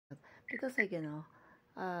because like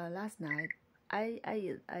last night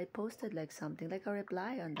I posted like something like a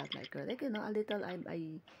reply on that like a little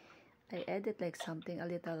I edit like something a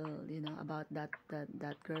little about that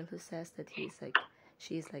girl who says that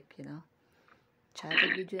she's like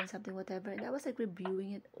chatted with you and something whatever, and I was like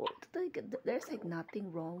reviewing it. Like there's like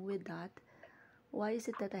nothing wrong with that. Why is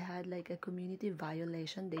it that I had like a community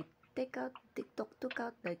violation? They take out TikTok took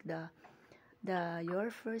out like the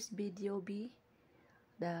your first video B,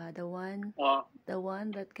 the one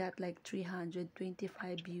that got like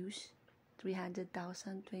 325 views,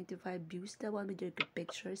 300,025 views, the one with your good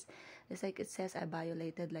pictures. It's like it says I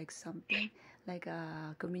violated like something like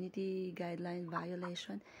a community guideline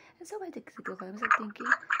violation. And so I was like thinking,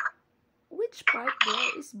 which part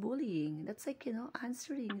there is bullying? That's like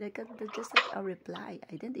answering like just like a reply.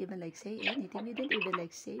 I didn't even like say anything. You didn't even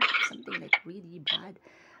like say something like really bad.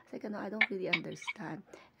 It's like I don't really understand.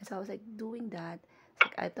 And so I was like doing that. It's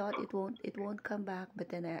like I thought it won't come back, but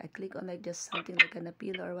then I click on like just something like an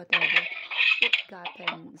appeal or whatever. It got,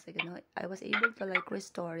 and it's like I was able to like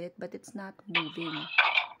restore it, but it's not moving.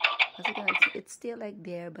 It's like it's still like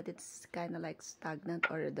there, but it's kind of like stagnant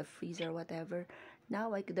or the freeze or whatever. Now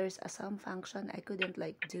like there's some function I couldn't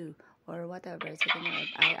like do or whatever. It's like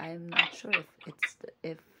I'm not sure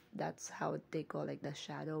if that's how they call like the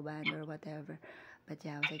shadow ban or whatever. But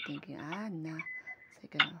yeah, I was like thinking, nah.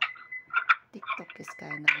 It's like TikTok is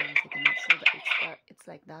kind of like so that it's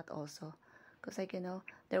like that also, because like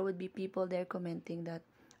there would be people there commenting that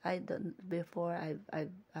I don't before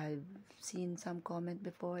I've seen some comment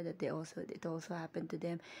before that it also happened to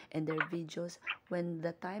them, and their videos, when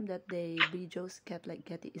the time that the videos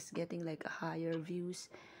getting like higher views,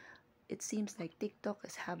 it seems like TikTok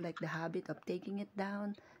have like the habit of taking it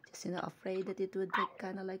down, just afraid that it would like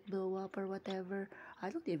kind of like blow up or whatever. I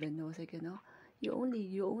don't even know. It's like you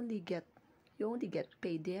only get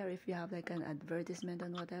paid there if you have like an advertisement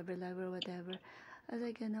on whatever level or whatever. I was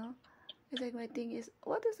like it's like my thing is,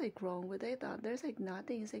 what is like wrong with it? I thought there's like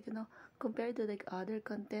nothing. It's like compared to like other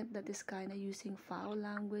content that is kind of using foul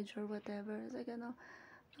language or whatever. It's like now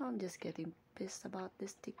I'm just getting pissed about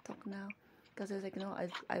this TikTok now, because it's like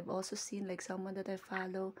I've also seen like someone that I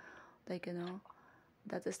follow, like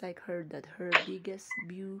that is like her biggest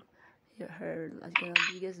view, her like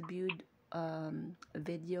biggest viewed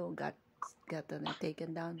video got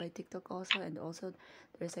taken down by TikTok also. And also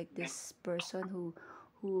there's like this person who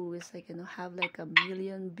is like have like a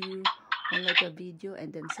million view on like a video,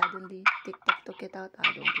 and then suddenly TikTok took it out.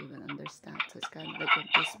 I don't even understand. So it's kind of like it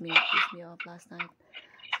pissed me off last night.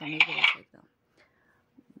 So maybe it's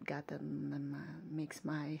like makes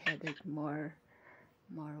my headache more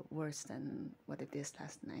worse than what it is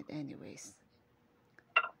last night. Anyways,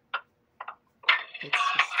 it's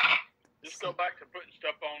just go back to putting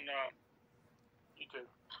stuff on YouTube.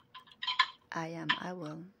 I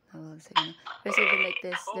will say, there's even like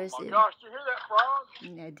this. Oh there's my gosh, did you hear that frog?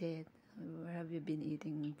 I did. Where have you been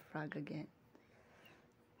eating frog again?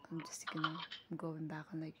 I'm just going back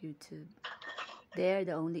on like YouTube. There,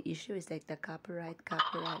 the only issue is like the copyright.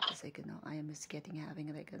 It's like I am just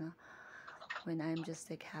having like when I'm just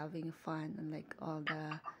like having fun, and like all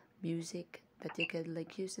the music that you could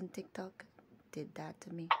like use in TikTok did that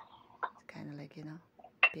to me. It's kind of like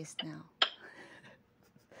pissed now.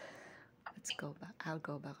 Let's go back. I'll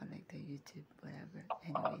go back on like the YouTube, whatever.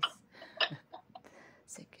 Anyways,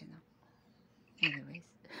 sick, Anyways,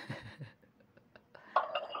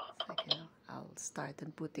 it's like I'll start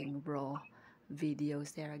and putting raw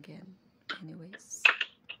videos there again. Anyways,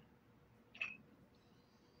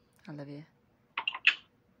 I love you.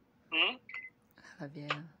 I love you.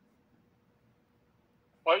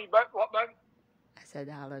 What you back? What back? I said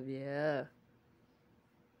I love you.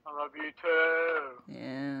 I love you too.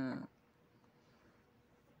 Yeah.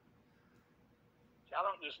 I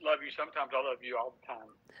don't just love you. Sometimes I love you all the time.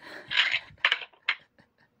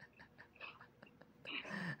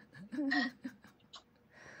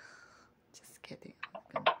 Just kidding.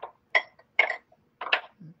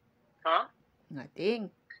 Huh? Nothing.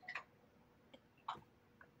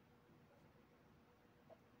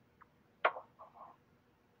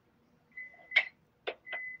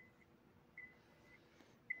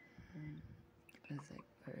 It's like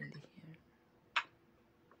early here.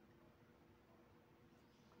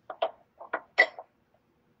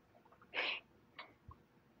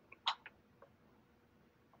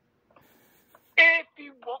 If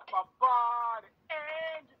you want my body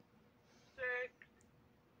and sick,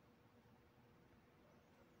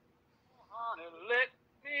 honey, let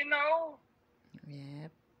me know.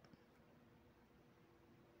 Yep.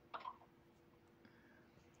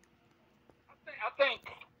 I think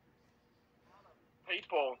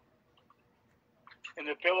people in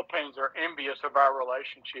the Philippines are envious of our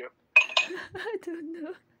relationship. I don't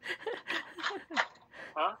know.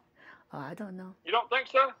 Huh? Oh, I don't know. You don't think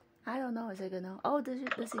so? I don't know. It's like, oh, this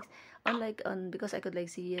is on like on because I could like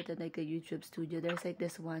see it in like a YouTube studio. There's like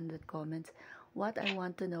this one that comments, what I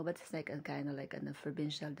want to know, but it's like a kind of like a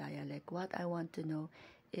provincial dialect. What I want to know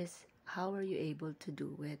is how are you able to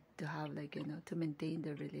do it to have like to maintain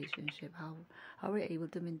the relationship? How are you able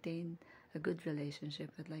to maintain a good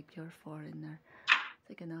relationship with like your foreigner?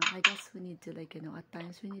 It's like I guess we need to like at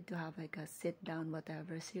times we need to have like a sit down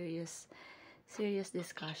whatever serious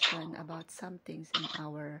discussion about some things in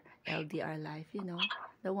our LDR life,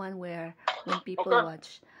 the one where when people Okay.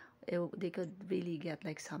 watch, they could really get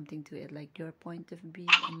like something to it, like your point of view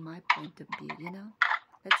and my point of view,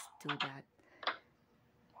 Let's do that.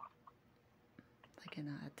 Like,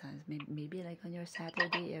 at times, maybe like on your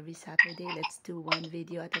Saturday, every Saturday, let's do one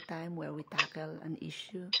video at a time where we tackle an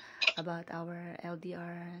issue about our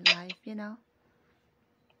LDR life,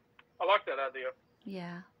 I like that idea.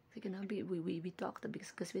 Yeah. Like, we talked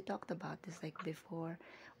because we talked about this like before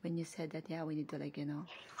when you said that we need to like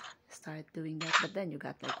start doing that, but then you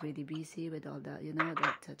got like really busy with all the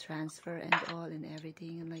the transfer and all and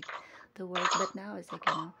everything and like the work. But now it's like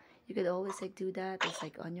you could always like do that. It's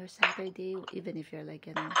like on your Saturday, even if you're like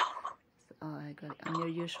like on your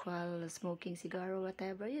usual smoking cigar or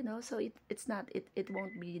whatever, so it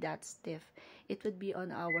won't be that stiff. It would be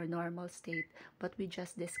on our normal state, but we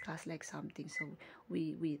just discuss like something. So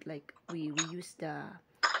we use the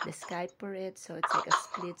Skype for it, so it's like a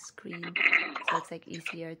split screen, so it's like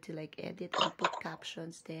easier to like edit and put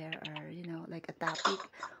captions there, or like a topic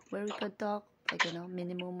where we could talk like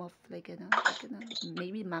minimum of like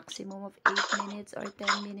maybe maximum of 8 minutes or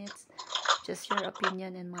 10 minutes, just your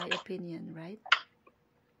opinion and my opinion, right?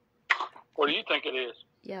 What do you think it is?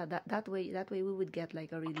 Yeah, that way we would get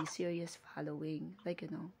like a really serious following, like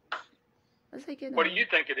it's like What do you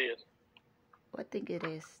think it is? What think it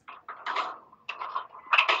is?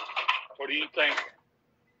 What do you think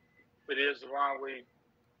it is why we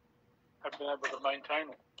have been able to maintain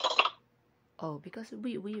it? Oh, because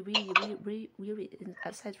we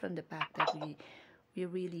aside from the fact that we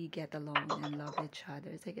really get along and love each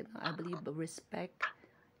other, it's like I believe respect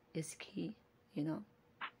is key,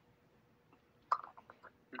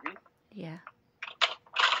 Mm-hmm. Yeah.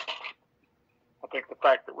 I think the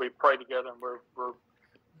fact that we pray together and we're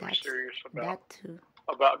serious about that too.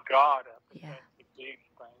 About God. Yeah. That's the big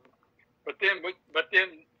thing. But then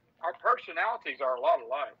our personalities are a lot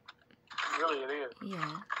alike. Really, it is.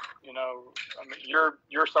 Yeah. I mean,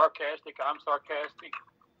 you're sarcastic. I'm sarcastic.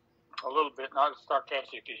 A little bit, not as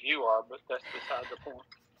sarcastic as you are, but that's beside the point.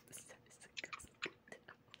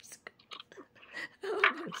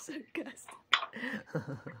 I'm sarcastic.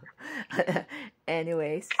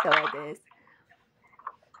 Anyways, so it is.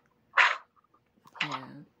 Yeah.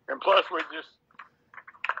 And plus, we just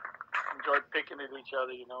enjoy picking at each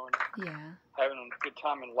other, and having a good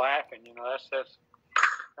time and laughing.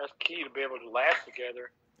 That's key to be able to laugh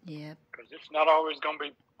together. Yeah. Because it's not always gonna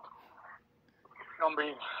be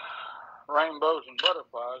rainbows and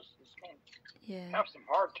butterflies. It's gonna have some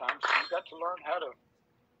hard times. So you got to learn how to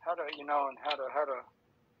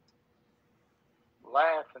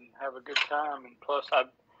laugh and have a good time. And plus,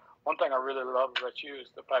 one thing I really love about you is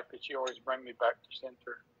the fact that you always bring me back to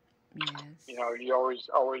center. Yes. You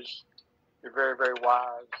always you're very, very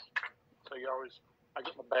wise. So I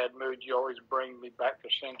get in a bad mood, you always bring me back to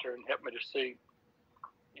center and help me to see,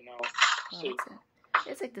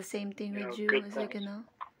 it's like the same thing with you. It's like, things.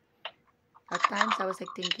 At times I was like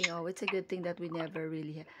thinking, oh, it's a good thing that we never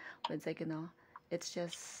really, but it's like, it's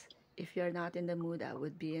just, if you're not in the mood, I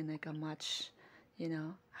would be in like a much,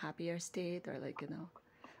 happier state, or like,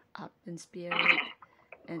 up in spirit.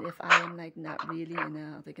 And if I am like not really in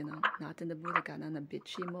a, like, not in the mood, like on a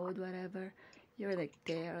bitchy mode, whatever, you're like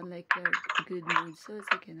there on like a good mood. So it's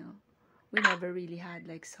like, we never really had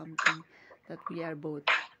like something that we are both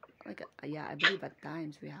like, I believe at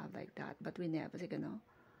times we have like that, but we never, like,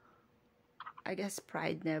 I guess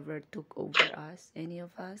pride never took over us, any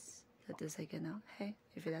of us. That is like, hey,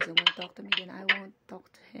 if he doesn't want to talk to me, then I won't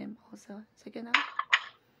talk to him also. It's like,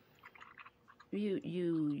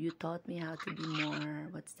 you taught me how to be more,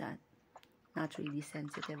 what's that, not really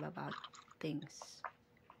sensitive about things.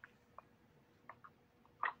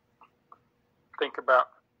 Think about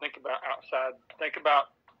outside. Think about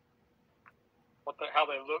how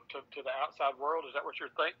they look to the outside world. Is that what you're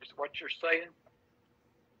what you're saying?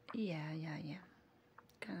 Yeah.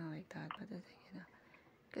 Kind of like that, but I think,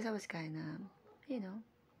 because I was kind of,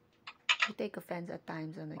 I take offense at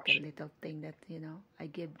times on like a little thing that, I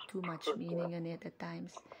give too much meaning in it at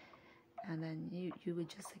times. And then you would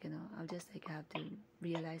just like, I'll just like have to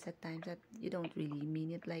realize at times that you don't really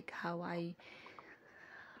mean it, like how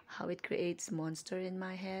it creates monster in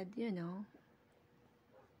my head,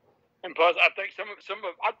 And plus, I think some of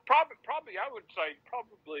I probably I would say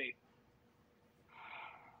probably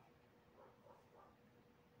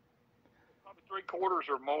 3/4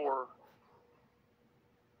 or more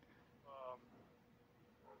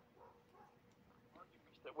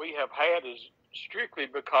arguments that we have had is strictly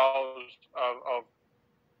because of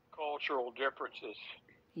cultural differences.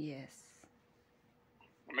 Yes.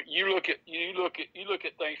 I mean, you look at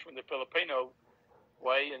things from the Filipino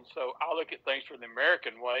way, and so I look at things from the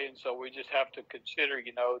American way, and so we just have to consider,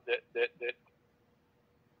 that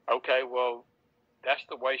okay, well, that's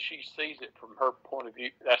the way she sees it from her point of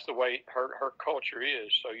view. That's the way her culture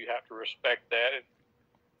is. So you have to respect that, and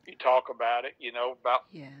you talk about it, about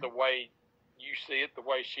the way you see it, the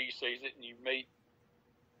way she sees it, and you meet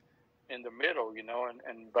in the middle,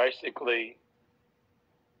 and basically,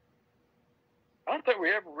 I don't think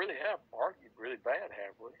we ever really have argued really bad,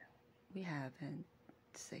 have we? We haven't.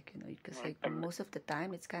 It's like, because like most of the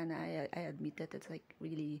time it's kind of, I admit that it's like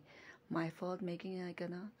really my fault, making like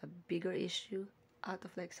a bigger issue out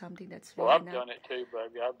of like something that's really I've done it too,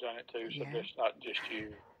 baby. I've done it too. So it's not just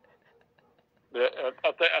you. But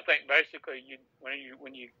I think basically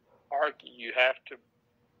when you argue, you have to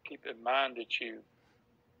keep in mind that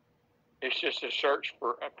it's just a search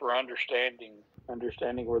for understanding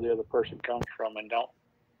where the other person comes from, and don't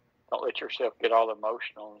let yourself get all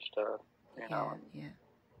emotional and stuff.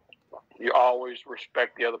 You always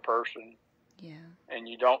respect the other person. Yeah. And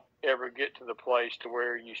you don't ever get to the place to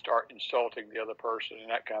where you start insulting the other person and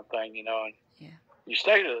that kind of thing, and you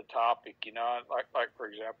stay to the topic, like for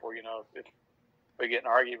example, if we get an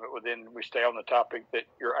argument, then we stay on the topic that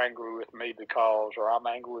you're angry with me because, or I'm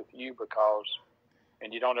angry with you because,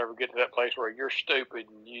 and you don't ever get to that place where you're stupid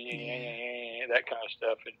and that kind of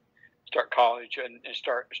stuff, and start calling each other and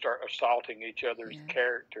start assaulting each other's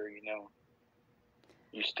character,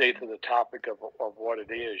 You stay to the topic of what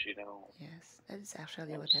it is, Yes, that's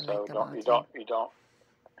actually what I like about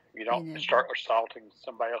you don't start assaulting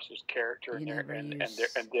somebody else's character, and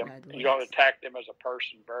you don't attack them as a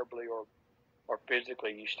person verbally or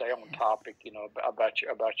physically. You stay on topic,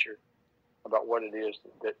 about what it is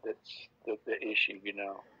that's the issue,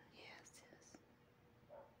 Yes.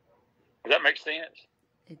 Does that make sense?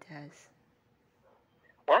 It does.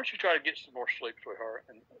 Why don't you try to get some more sleep, sweetheart,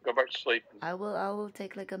 and go back to sleep? I will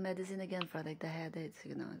take like a medicine again for like the headaches.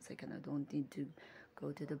 It's like I don't need to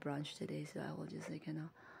go to the brunch today, so I will just like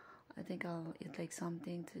I think I'll eat like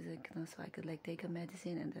something to like so I could like take a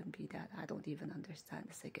medicine and then be that. I don't even understand.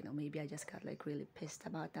 It's like maybe I just got like really pissed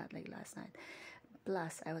about that like last night.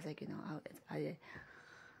 Plus I was like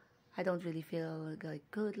I don't really feel like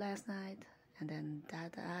good last night. And then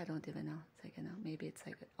that, I don't even know. It's like, maybe it's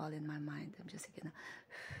like all in my mind. I'm just like,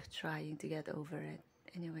 trying to get over it.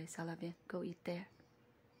 Anyways, I love you. Go eat there.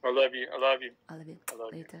 I love you. I love you. I love you. I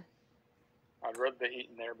love Later. You. I'd rather be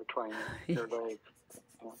eating there between your legs.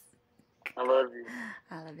 I love you.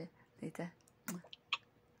 I love you. Later.